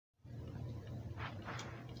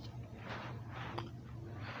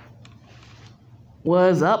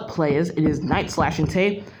What's up, players? It is NightSlasher2.0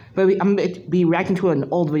 today, but I'm going to be reacting to an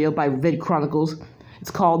old video by Chronicles.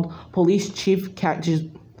 It's called Police Chief Catches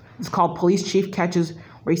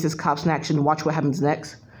Racist Cops in Action. Watch what happens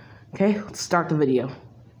next. Okay, let's start the video.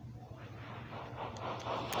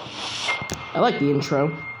 I like the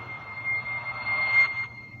intro.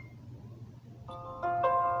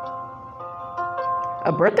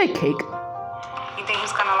 A birthday cake. You think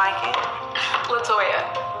he's gonna like it? Latoya,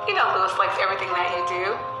 you know Lewis likes everything that you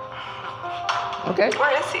do. Okay. Where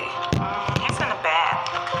is he? He's in the bath.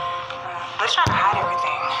 Let's try to hide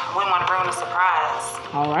everything. We want to ruin the surprise.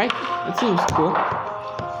 Alright, that seems cool.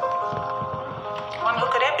 Well, who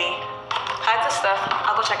could that be? Hide the stuff.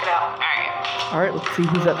 I'll go check it out. Alright. Alright, let's see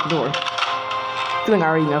who's at the door. I feel like I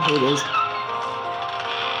already know who it is.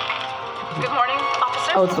 Good morning,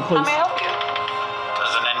 officer. Oh, it's the police. How may I help you?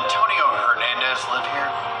 Does an Antonio Hernandez live here?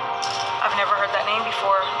 I've never heard that name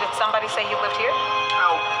before. Did somebody say he lived here?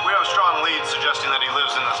 No, we have a strong lead suggesting that he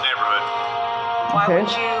lives in this neighborhood. Why Okay.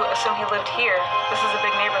 would you assume he lived here? This is a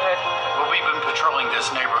big neighborhood. Well, we've been patrolling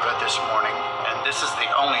this neighborhood this morning, and this is the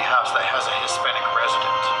only house that has a Hispanic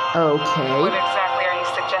resident. Okay. What exactly are you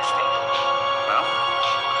suggesting? Well,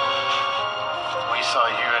 we saw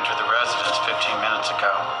you enter the residence 15 minutes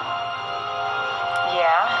ago.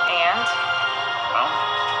 Yeah, and? Well,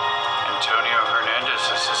 Antonio Hernandez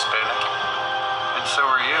is Hispanic, and so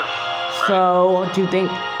are you. Right? So, do you think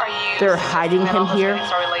Are you they're hiding suggesting him that all here?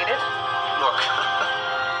 Hispanics are related? Look,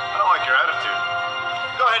 I don't like your attitude.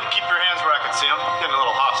 Go ahead and keep your hands where I can see them. Getting a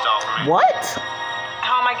little hostile for me. What?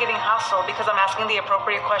 How am I getting hostile? Because I'm asking the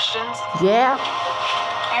appropriate questions? Yeah.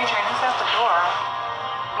 Adrian, who's at the door?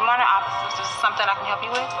 Good morning, officers. Is this something I can help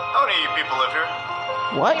you with? How many of you people live here?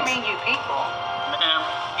 What? What do you mean, you people? Ma'am,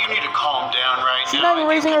 you need to calm down right She's now. not even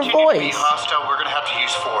raising her If you continue to be voice. hostile, we're gonna have to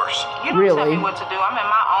use force. You don't tell Really? me what to do. I'm in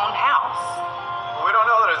my own house. We don't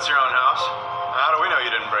know that it's your own house. How do we know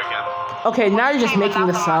you didn't break in? Okay, now you're just Came and making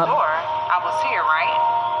knocked this on my up. door. I was here, right?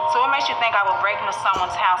 So what makes you think I would break into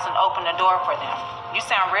someone's house and open the door for them? You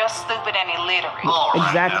sound real stupid and illiterate. All right,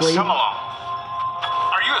 Exactly. now, come along.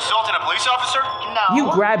 Are you assaulting a police officer? No. You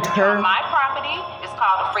grabbed her. You're on my property. It's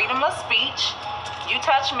called freedom of speech. You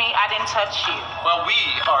touch me, I didn't touch you. Well, we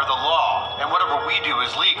are the law, and whatever we do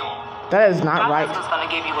is legal. That is not My right. husband's gonna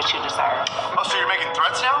give you what you deserve. Oh, so you're making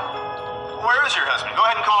threats now? Where is your husband? Go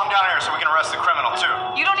ahead and call him down here so we can arrest the criminal, too.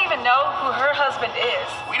 You don't even know who her husband is.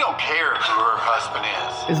 We don't care who her husband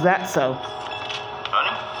is. Is that so?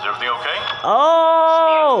 Honey, is everything okay?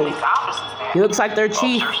 Oh! Police officers there. He looks like their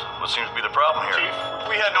chief. Officers, what seems to be the problem here? Chief,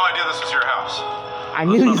 we had no idea this was your house. I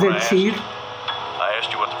knew he's their chief. I asked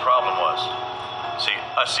you what the problem was. See,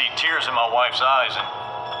 I see tears in my wife's eyes, and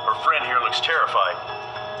her friend here looks terrified.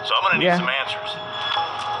 So I'm gonna need Yeah. some answers.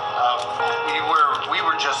 We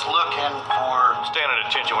were just looking for. Stand at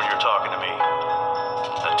attention when you're talking to me.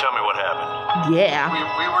 Now tell me what happened. Yeah.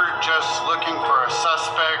 We were just looking for a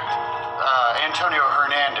suspect, Antonio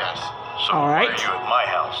Hernandez. So All right. why are you at my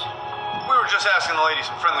house? We were just asking the lady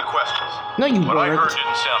some friendly questions. No, you What I heard weren't.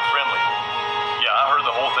 didn't sound friendly. Yeah, I heard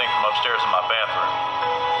the whole thing from upstairs in my bathroom.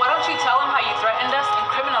 Why don't you tell him how you threatened us and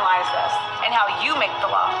criminalized us, and how you make the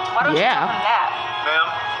law? Why don't Yeah. you tell him that? Ma'am,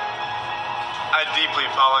 I deeply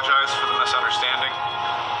apologize for the misunderstanding.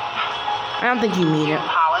 I don't think you mean it.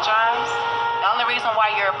 Apologize? The only reason why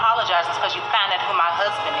you're apologizing is because you found out who my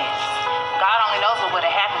husband is. God only knows what would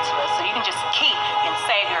have happened to us, so you can just keep and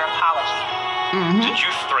save your apology. Did you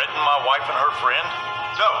threaten my wife and her friend?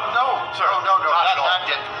 No, sir. No, not at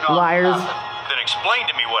all. Liars. Then explain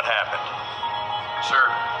to me what happened. Sir,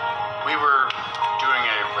 we were doing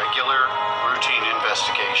a regular routine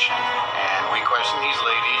investigation, and we questioned these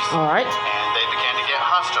ladies, All right. and they began to get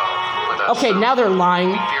hostile with us. Okay, So now they're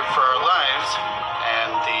lying. we feared for our lives, and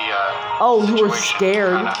the Oh, you were situation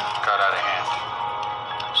scared. kinda got out of hand.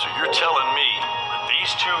 So you're telling me that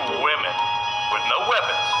these two women with no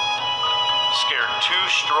weapons scared two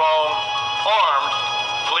strong, armed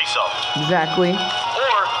police officers? Exactly.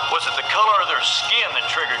 Or was it the color of their skin that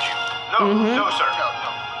triggered you? No, sir. No,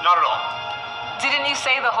 not at all. Didn't you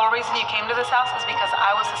say the whole reason you came to this house is because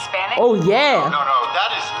I was Hispanic? Oh, yeah. No,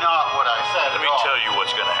 that is not what I said Let at me all. tell you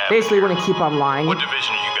what's going to happen. Basically, we're gonna keep on lying. What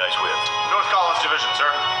division are you guys with? North Collins Division, sir.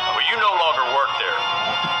 Well, you no longer work there.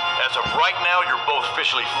 As of right now, you're both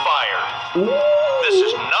officially fired. This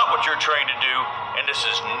is not what you're trained to do, and this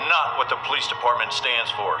is not what the police department stands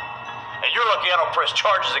for. And you're lucky I don't press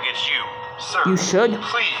charges against you. Sir, You should.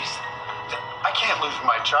 Please. I can't lose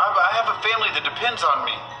my job. I have a family that depends on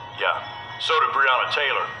me. Yeah, so did Breonna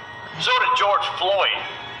Taylor. So did George Floyd.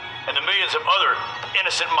 And the millions of other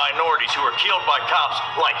innocent minorities who were killed by cops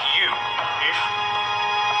like you. Chief,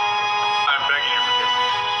 I'm begging you for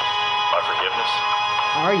My forgiveness?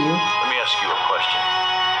 Are you? Let me ask you a question.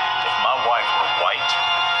 If my wife were white,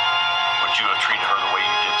 would you have treated her the way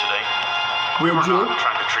you did today? We were Would you? not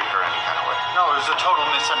trying to treat her any kind of way. No, it was a total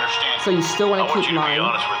misunderstanding. So you still want I to want keep you to be lying?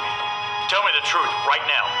 honest with me. Tell me the truth right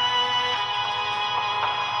now.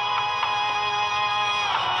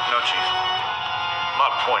 No, Chief. My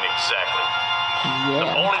point exactly. The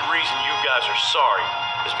Yeah. only reason you guys are sorry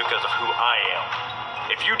is because of who I am.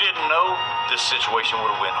 If you didn't know, this situation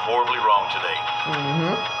would have went horribly wrong today.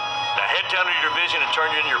 Mm-hmm. Now head down to your division and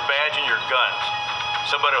turn in your badge and your guns.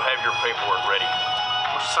 Somebody will have your paperwork ready.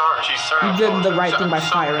 We're sorry. She's sorry. You did the right thing by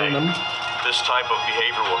firing them. This type of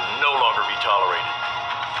behavior will no longer be tolerated.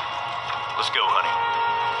 Let's go, honey.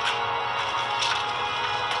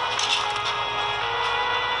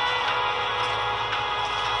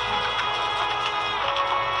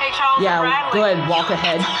 Hey, Charles. Yeah, Bradley. go ahead, walk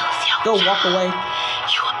ahead. Go walk away.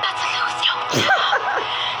 You about to lose your job.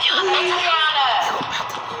 You about to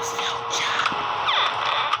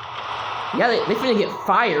Yeah, they finna get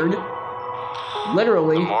fired.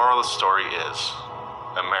 Literally. The moral of the story is,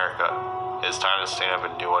 America, it's time to stand up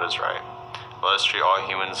and do what is right. Let us treat all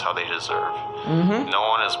humans how they deserve. Mm-hmm. No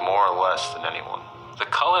one is more or less than anyone. The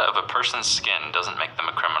color of a person's skin doesn't make them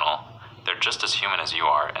a criminal. They're just as human as you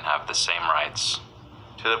are and have the same rights.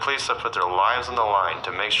 To the police that put their lives on the line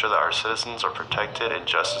to make sure that our citizens are protected and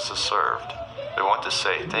justice is served, we want to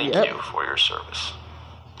say thank Yep. you for your service.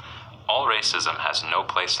 All racism has no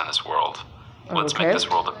place in this world. Let's Okay. make this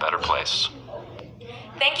world a better place.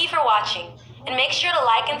 Thank you for watching, and make sure to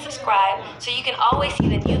like and subscribe so you can always see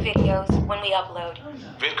the new videos when we upload.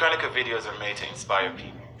 Vid Chronicle videos are made to inspire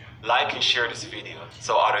people. Like and share this video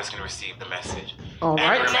so others can receive the message. All And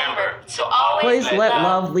right. remember to Please always let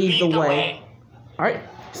love lead the way. All right.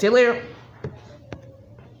 See you later.